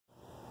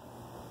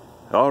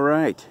All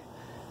right,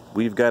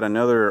 we've got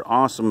another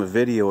awesome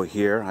video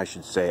here. I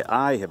should say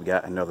I have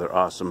got another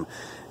awesome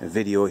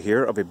video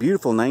here of a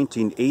beautiful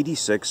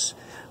 1986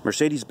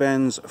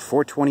 Mercedes-Benz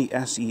 420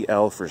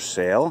 SEL for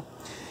sale,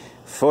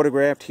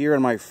 photographed here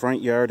in my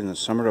front yard in the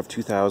summer of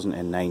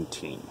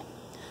 2019.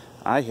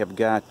 I have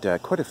got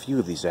quite a few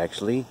of these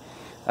actually.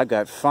 I've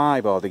got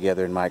 5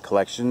 altogether in my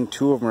collection.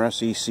 2 of them are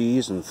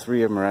SECs and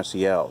 3 of them are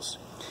SELs.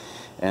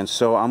 And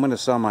so I'm going to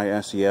sell my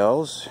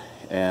SELs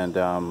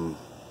and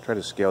try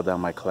to scale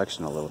down my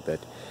collection a little bit.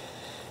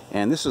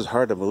 And this is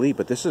hard to believe,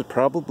 but this is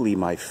probably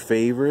my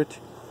favorite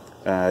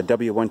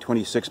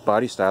W126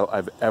 body style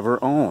I've ever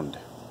owned.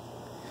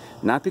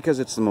 Not because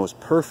it's the most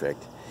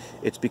perfect,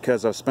 it's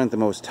because I've spent the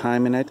most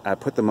time in it, I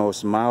put the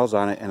most miles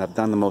on it, and I've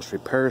done the most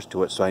repairs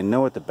to it, so I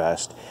know it the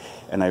best.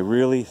 And I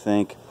really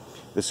think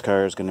this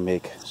car is going to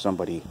make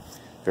somebody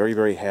very,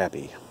 very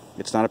happy.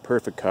 It's not a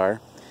perfect car,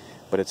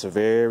 but it's a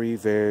very,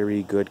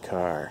 very good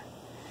car.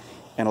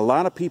 And a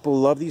lot of people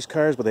love these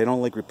cars, but they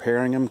don't like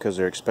repairing them because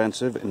they're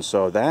expensive. And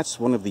so that's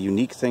one of the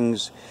unique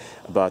things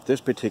about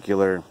this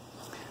particular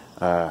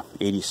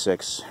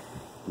 86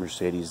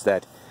 Mercedes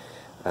that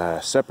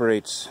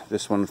separates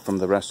this one from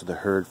the rest of the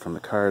herd from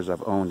the cars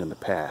I've owned in the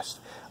past.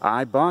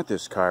 I bought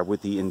this car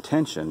with the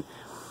intention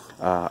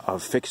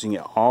of fixing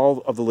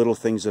all of the little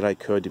things that I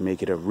could to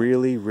make it a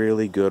really,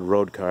 really good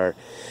road car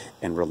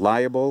and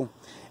reliable,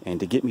 and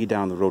to get me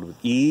down the road with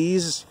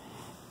ease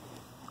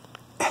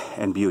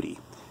and beauty.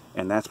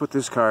 And that's what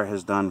this car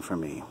has done for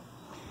me.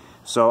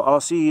 So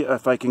I'll see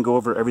if I can go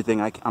over everything.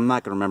 I'm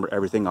not going to remember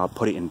everything. I'll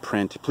put it in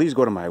print. Please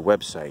go to my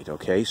website,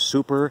 okay?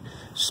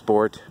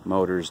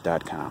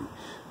 Supersportmotors.com.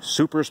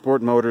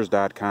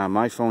 Supersportmotors.com.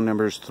 My phone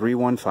number is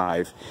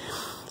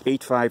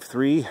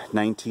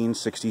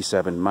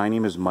 315-853-1967. My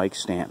name is Mike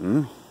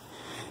Stanton.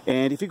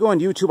 And if you go on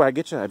YouTube, I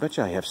bet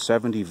you I have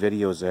 70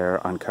 videos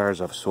there on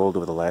cars I've sold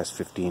over the last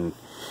 15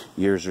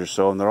 years or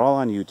so. And they're all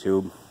on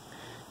YouTube.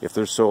 If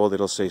they're sold,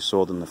 it'll say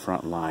sold in the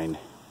front line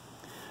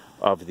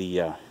of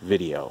the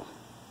video.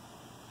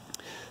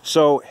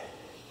 So,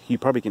 you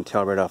probably can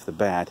tell right off the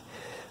bat,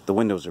 the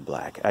windows are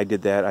black. I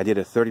did that. I did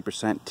a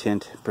 30%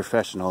 tint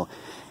professional,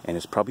 and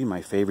it's probably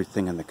my favorite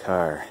thing in the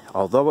car.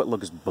 Although it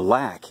looks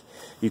black,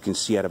 you can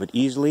see out of it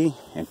easily,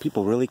 and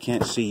people really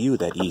can't see you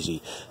that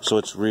easy. So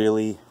it's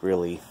really,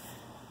 really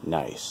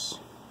nice.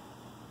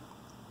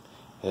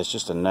 It's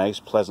just a nice,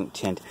 pleasant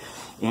tint,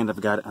 and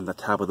I've got it on the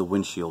top of the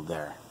windshield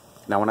there.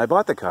 Now, when I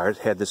bought the car, it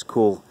had this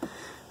cool,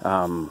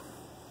 what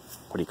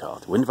do you call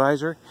it, wind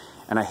visor,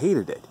 and I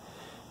hated it.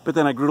 But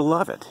then I grew to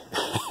love it,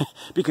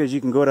 because you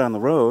can go down the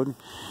road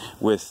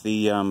with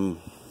the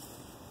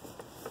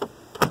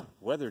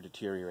weather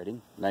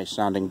deteriorating, nice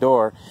sounding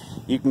door.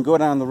 You can go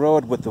down the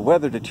road with the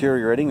weather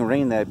deteriorating,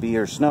 rain that be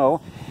or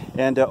snow,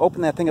 and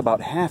open that thing about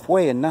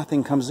halfway and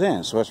nothing comes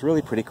in, so it's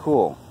really pretty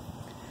cool.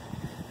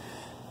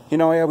 You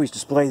know, I always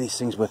display these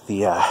things with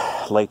the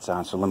lights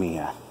on, so let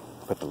me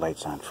put the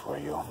lights on for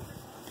you.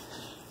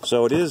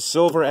 So it is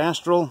silver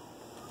astral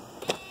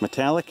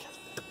metallic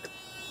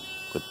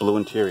with blue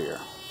interior.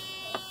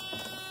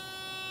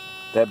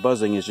 That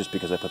buzzing is just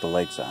because I put the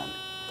lights on.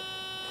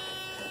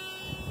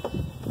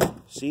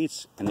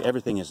 Seats and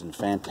everything is in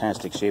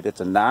fantastic shape. It's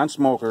a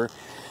non-smoker.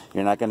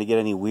 You're not going to get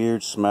any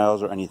weird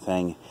smells or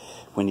anything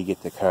when you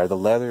get the car. The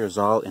leather is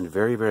all in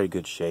very, very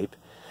good shape,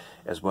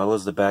 as well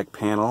as the back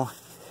panel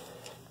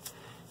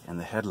and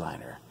the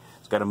headliner.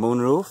 It's got a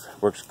moonroof,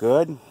 works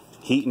good.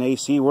 Heat and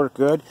AC work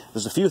good.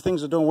 There's a few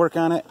things that don't work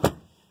on it.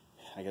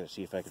 I gotta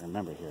see if I can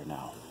remember here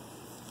now.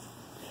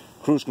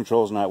 Cruise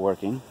control's not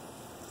working.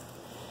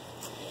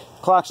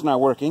 Clock's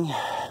not working,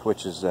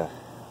 which is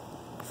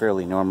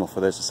fairly normal for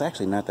this. It's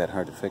actually not that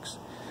hard to fix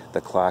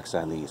the clocks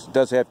on these. It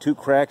does have 2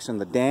 cracks in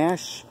the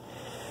dash.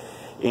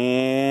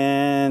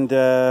 And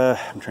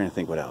I'm trying to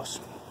think what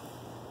else.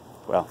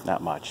 Well,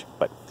 not much,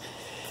 but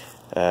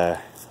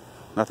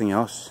nothing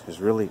else is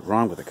really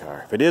wrong with the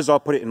car. If it is, I'll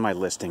put it in my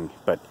listing,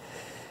 but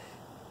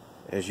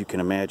as you can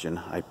imagine,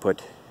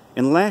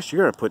 in the last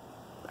year I put,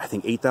 I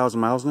think, 8,000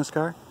 miles in this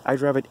car. I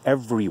drive it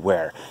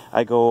everywhere.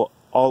 I go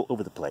all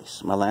over the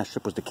place. My last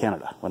trip was to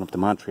Canada. Went up to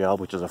Montreal,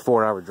 which is a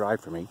 4-hour drive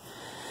for me.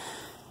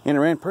 And it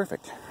ran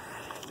perfect.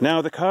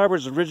 Now, the car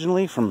was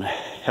originally from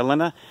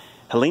Helena,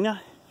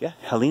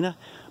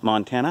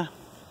 Montana.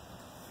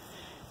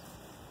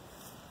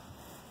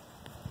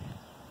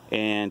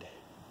 And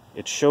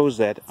it shows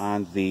that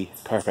on the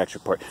Carfax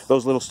report.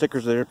 Those little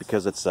stickers there,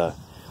 because it's a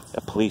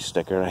police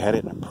sticker. I had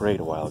it in a parade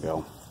a while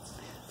ago.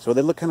 So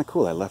they look kind of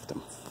cool. I left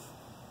them.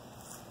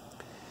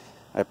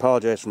 I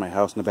apologize for my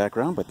house in the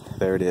background, but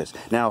there it is.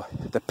 Now,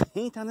 the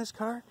paint on this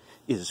car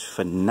is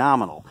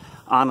phenomenal.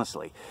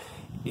 Honestly,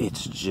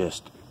 it's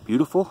just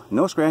beautiful.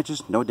 No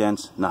scratches, no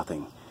dents,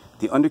 nothing.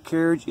 The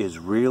undercarriage is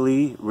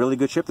really, really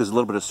good shape. There's a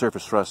little bit of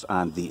surface rust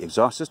on the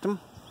exhaust system.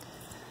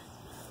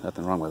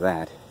 Nothing wrong with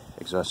that.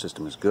 Exhaust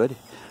system is good.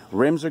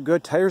 Rims are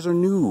good. Tires are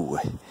new.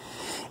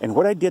 And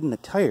what I did in the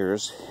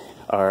tires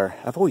are,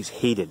 I've always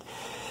hated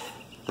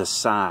the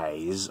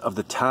size of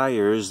the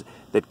tires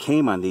that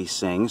came on these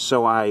things,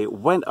 so I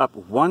went up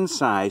one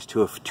size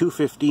to a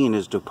 215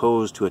 as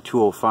opposed to a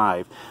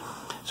 205.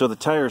 So the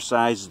tire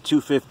size is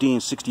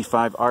 215,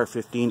 65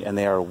 R15, and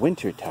they are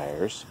winter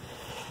tires.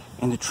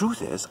 And the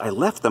truth is, I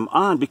left them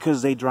on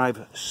because they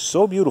drive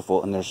so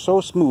beautiful, and they're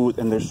so smooth,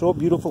 and they're so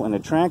beautiful and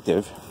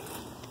attractive.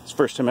 It's the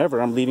first time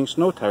ever I'm leaving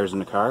snow tires in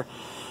the car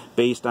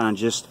based on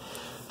just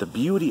the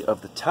beauty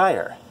of the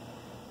tire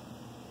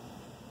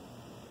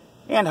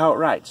and how it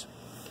rides.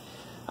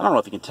 I don't know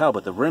if you can tell,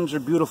 but the rims are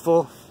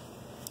beautiful.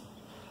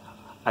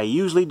 I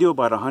usually do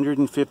about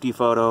 150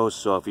 photos,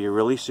 so if you're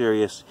really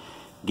serious,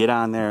 get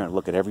on there and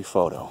look at every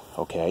photo,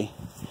 okay?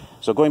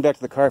 So going back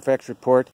to the Carfax report,